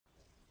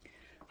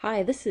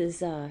Hi, this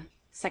is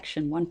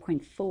section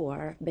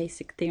 1.4,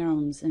 Basic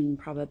Theorems in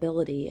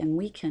Probability, and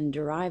we can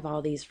derive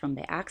all these from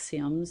the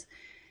axioms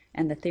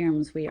and the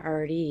theorems we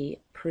already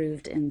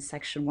proved in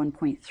section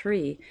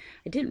 1.3.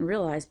 I didn't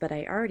realize, but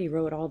I already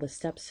wrote all the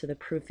steps to the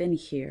proof in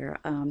here.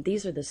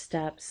 These are the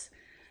steps,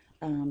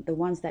 the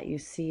ones that you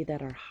see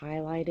that are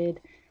highlighted.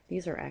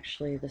 These are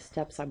actually the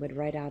steps I would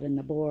write out on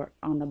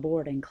the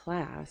board in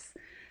class.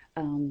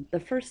 The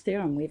first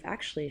theorem we've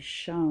actually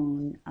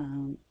shown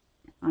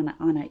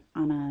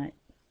on a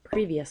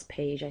previous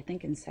page, I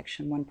think in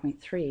section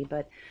 1.3,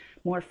 but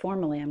more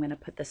formally I'm going to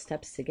put the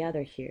steps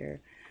together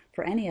here.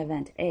 For any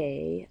event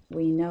A,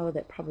 we know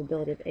that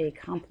probability of A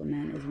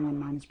complement is 1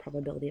 minus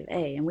probability of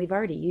A, and we've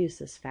already used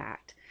this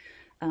fact.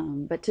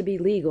 But to be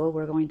legal,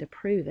 we're going to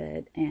prove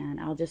it, and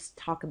I'll just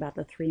talk about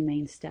the three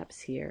main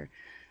steps here.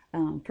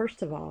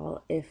 First of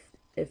all,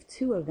 if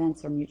two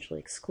events are mutually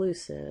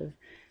exclusive,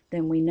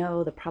 then we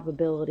know the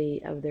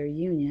probability of their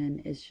union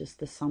is just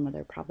the sum of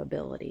their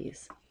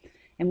probabilities.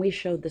 And we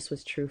showed this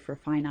was true for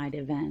finite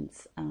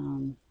events,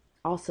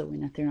 also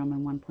in a theorem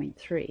in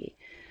 1.3.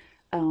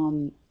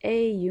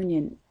 A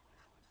union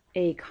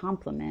A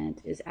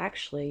complement is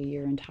actually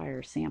your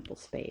entire sample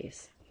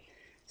space.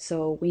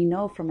 So we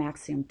know from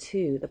axiom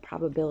 2 the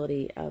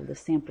probability of the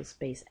sample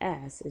space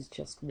S is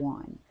just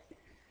 1.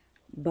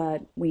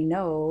 But we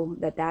know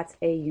that that's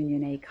A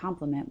union A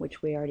complement,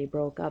 which we already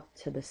broke up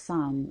to the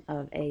sum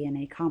of A and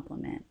A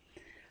complement.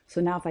 So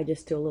now if I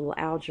just do a little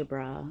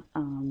algebra,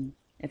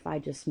 if I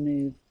just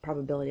move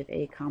probability of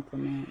A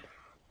complement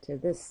to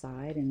this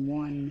side and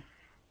 1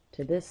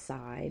 to this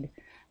side,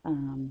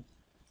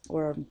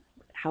 or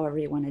however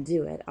you want to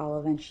do it, I'll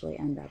eventually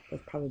end up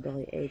with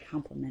probability A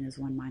complement is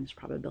 1 minus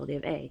probability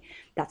of A.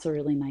 That's a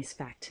really nice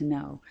fact to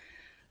know.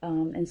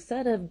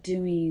 Instead of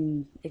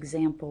doing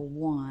example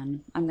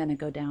 1, I'm going to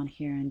go down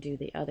here and do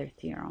the other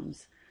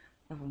theorems.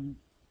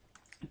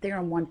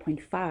 Theorem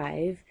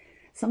 1.5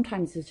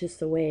 sometimes is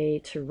just a way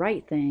to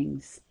write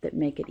things that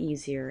make it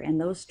easier,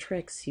 and those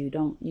tricks you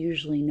don't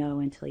usually know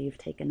until you've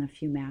taken a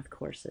few math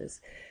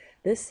courses.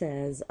 This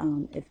says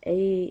if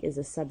A is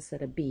a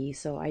subset of B,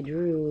 so I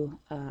drew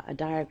a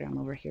diagram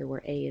over here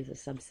where A is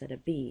a subset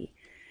of B,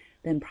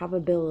 then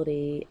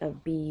probability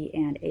of B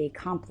and A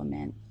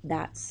complement,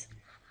 that's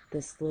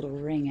this little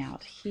ring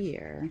out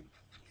here,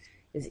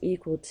 is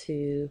equal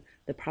to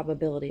the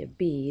probability of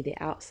B, the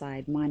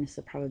outside, minus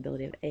the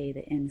probability of A,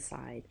 the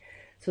inside.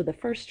 So the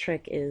first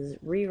trick is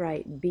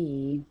rewrite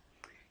B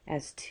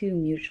as two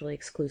mutually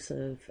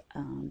exclusive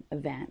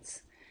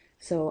events.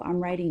 So I'm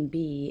writing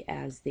B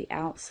as the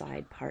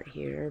outside part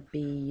here,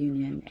 B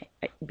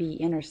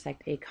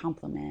intersect A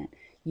complement,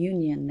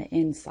 union the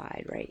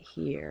inside right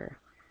here,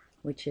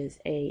 which is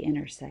A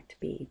intersect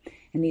B.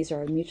 And these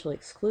are mutually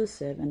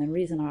exclusive, and the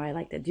reason why I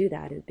like to do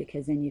that is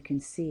because then you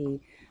can see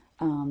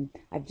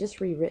I've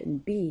just rewritten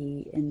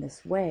B in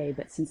this way,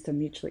 but since they're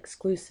mutually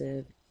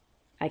exclusive,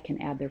 I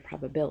can add their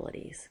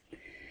probabilities.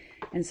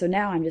 And so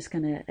now I'm just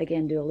going to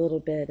again do a little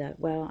bit of,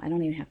 well, I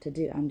don't even have to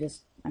do, I'm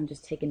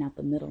just taking out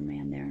the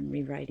middleman there and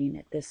rewriting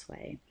it this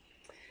way.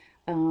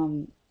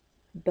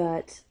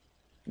 But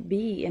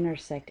B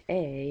intersect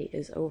A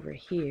is over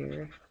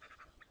here,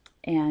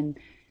 and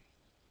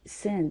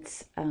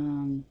since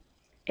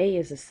A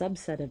is a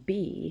subset of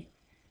B,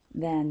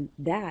 then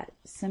that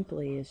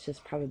simply is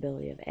just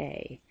probability of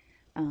A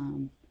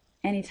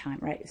anytime,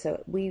 right?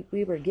 So we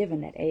were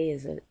given that A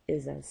is a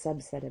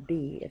subset of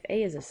B. If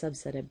A is a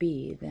subset of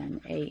B,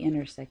 then A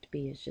intersect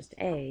B is just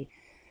A.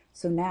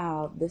 So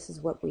now this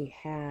is what we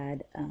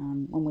had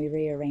when we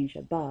rearrange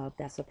above.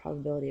 That's the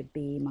probability of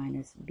B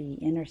minus B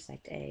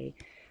intersect A.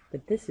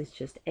 But this is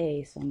just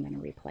A, so I'm going to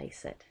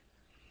replace it.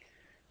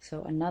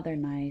 So another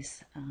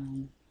nice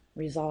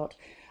result.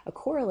 A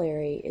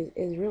corollary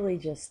is really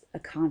just a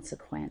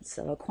consequence.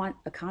 So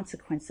a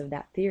consequence of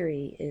that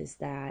theory is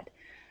that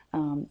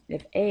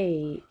if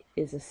A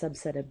is a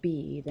subset of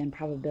B, then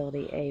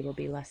probability A will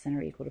be less than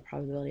or equal to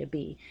probability of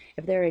B.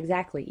 If they're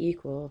exactly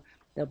equal,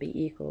 they'll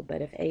be equal.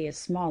 But if A is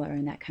smaller,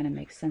 and that kind of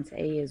makes sense,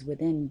 A is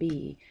within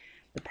B,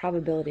 the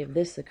probability of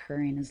this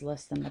occurring is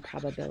less than the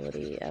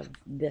probability of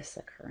this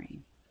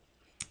occurring.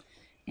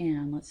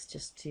 And let's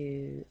just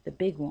do the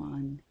big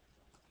one.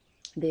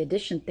 The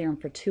addition theorem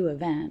for two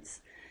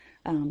events,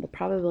 the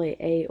probability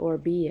A or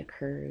B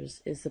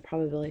occurs is the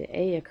probability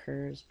A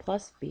occurs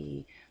plus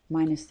B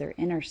minus their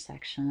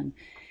intersection.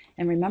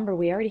 And remember,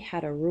 we already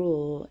had a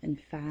rule. In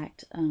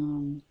fact,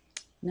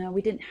 no,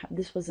 we didn't have,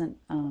 this wasn't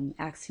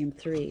axiom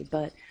 3,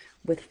 but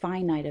with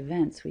finite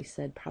events, we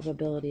said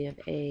probability of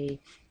A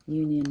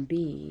union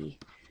B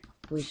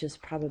was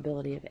just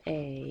probability of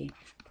A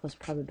plus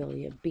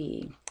probability of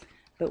B.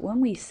 But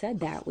when we said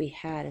that, we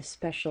had a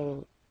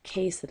special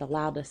case that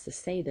allowed us to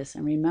say this.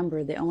 And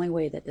remember, the only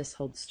way that this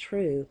holds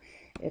true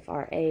if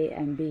are A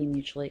and B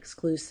mutually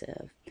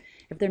exclusive.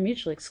 If they're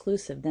mutually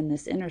exclusive, then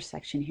this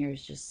intersection here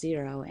is just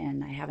 0,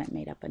 and I haven't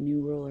made up a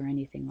new rule or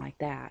anything like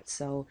that.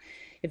 So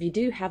if you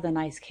do have the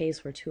nice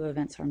case where two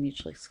events are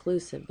mutually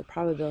exclusive, the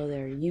probability of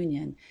their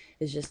union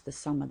is just the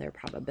sum of their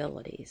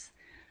probabilities.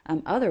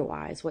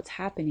 Otherwise, what's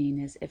happening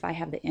is if I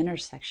have the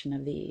intersection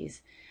of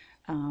these,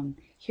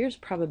 here's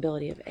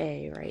probability of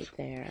A right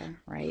there,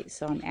 right?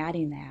 So I'm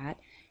adding that.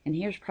 And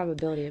here's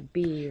probability of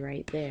B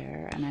right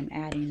there, and I'm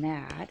adding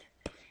that.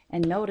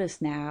 And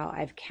notice now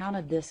I've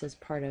counted this as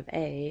part of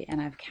A,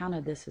 and I've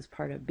counted this as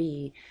part of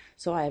B.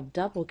 So I have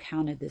double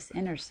counted this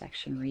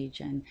intersection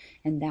region,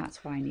 and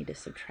that's why I need to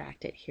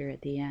subtract it here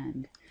at the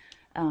end.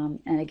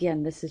 And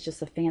again, this is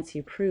just a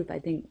fancy proof. I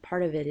think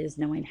part of it is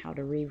knowing how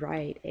to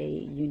rewrite A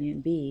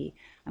union B.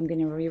 I'm going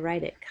to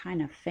rewrite it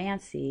kind of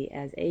fancy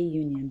as A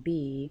union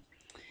B,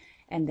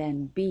 and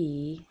then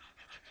B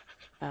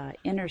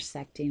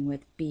intersecting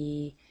with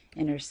B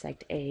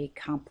intersect A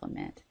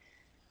complement.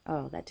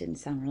 Oh, that didn't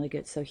sound really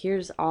good. So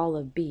here's all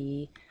of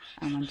B.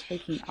 I'm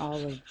taking all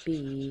of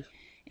B,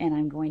 and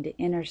I'm going to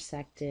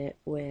intersect it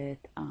with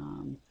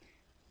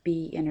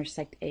B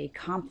intersect A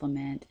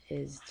complement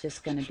is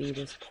just going to be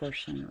this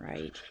portion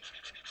right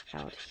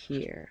out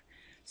here.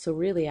 So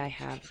really I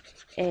have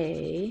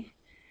A.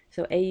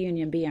 So A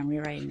union B, I'm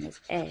rewriting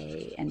as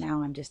A, and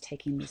now I'm just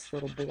taking this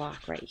little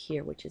block right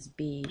here, which is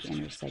B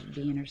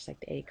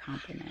intersect A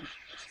complement.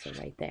 So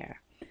right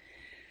there.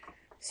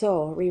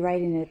 So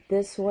rewriting it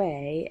this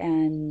way,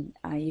 and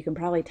you can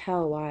probably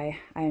tell why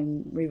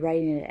I'm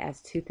rewriting it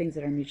as two things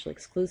that are mutually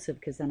exclusive,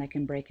 because then I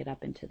can break it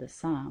up into the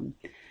sum.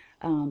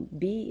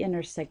 B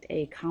intersect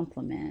A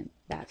complement,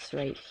 that's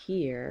right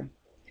here,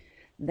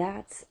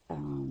 that's a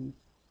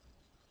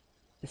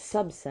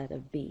subset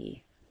of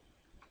B.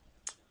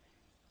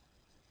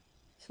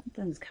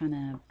 Something's kind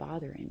of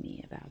bothering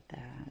me about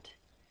that.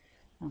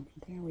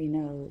 There we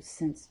know,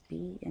 since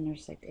B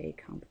intersect A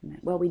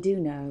complement, well, we do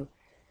know.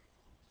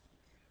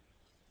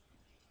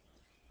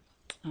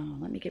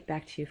 Let me get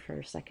back to you for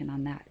a second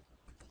on that.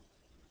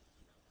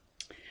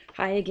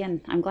 Hi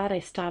again. I'm glad I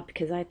stopped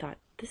because I thought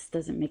this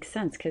doesn't make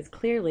sense, because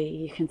clearly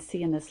you can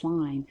see in this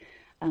line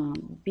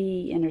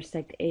B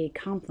intersect A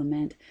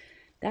complement,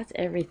 that's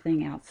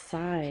everything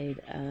outside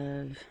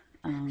of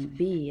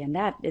B, and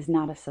that is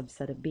not a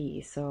subset of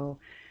B. So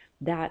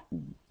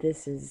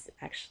this is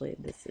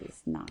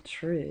not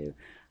true.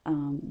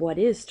 What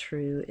is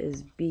true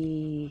is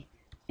B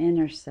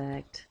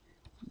intersect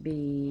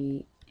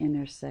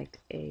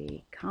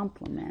A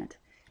complement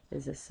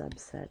is a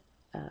subset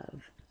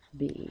of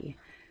B.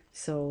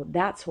 So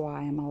that's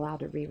why I'm allowed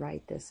to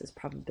rewrite this as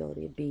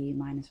probability of B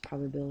minus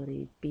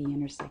probability B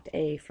intersect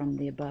A from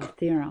the above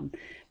theorem,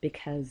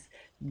 because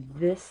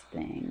this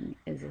thing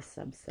is a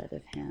subset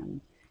of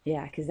him.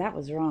 Yeah, because that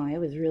was wrong. It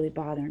was really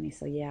bothering me.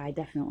 So yeah, I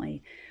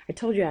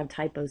told you I have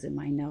typos in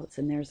my notes,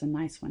 and there's a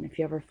nice one. If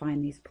you ever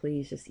find these,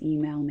 please just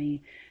email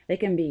me. They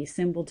can be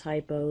simple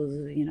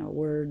typos,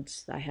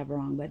 words I have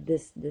wrong, but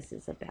this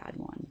is a bad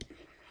one.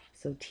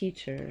 So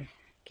teacher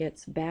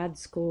gets bad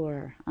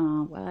score.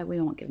 Well, we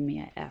won't give me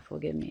an F.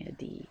 We'll give me a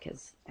D,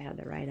 because I had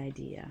the right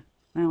idea.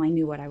 Well, I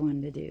knew what I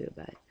wanted to do,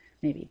 but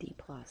maybe D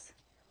plus.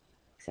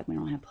 Except we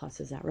don't have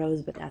pluses at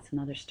Rose, but that's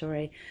another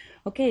story.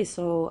 Okay,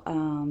 so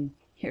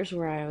here's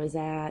where I was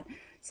at.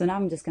 So now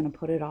I'm just going to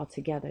put it all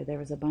together. There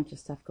was a bunch of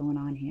stuff going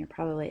on here.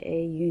 Probably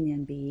A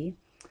union B.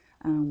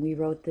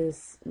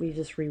 We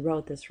just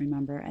rewrote this,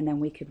 remember, and then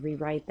we could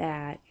rewrite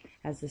that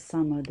as the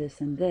sum of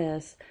this and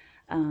this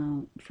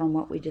from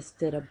what we just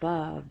did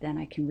above. Then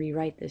I can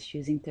rewrite this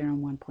using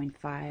theorem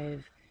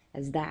 1.5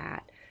 as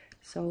that.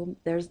 So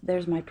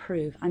there's my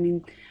proof. I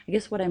mean, I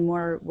guess what I'm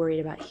more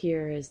worried about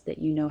here is that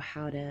you know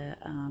how to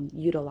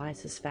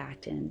utilize this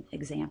fact in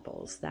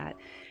examples, that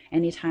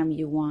anytime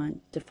you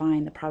want to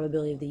find the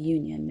probability of the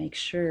union, make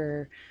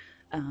sure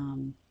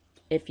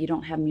if you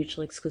don't have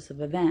mutually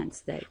exclusive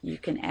events that you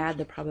can add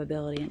the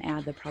probability and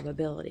add the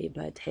probability,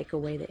 but take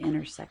away the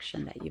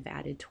intersection that you've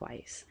added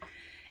twice.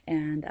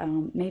 And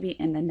maybe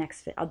in the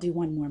next I'll do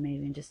one more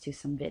maybe and just do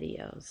some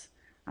videos.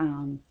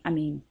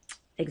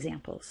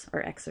 Examples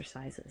or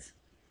exercises.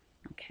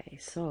 Okay,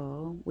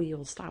 so we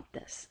will stop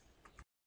this.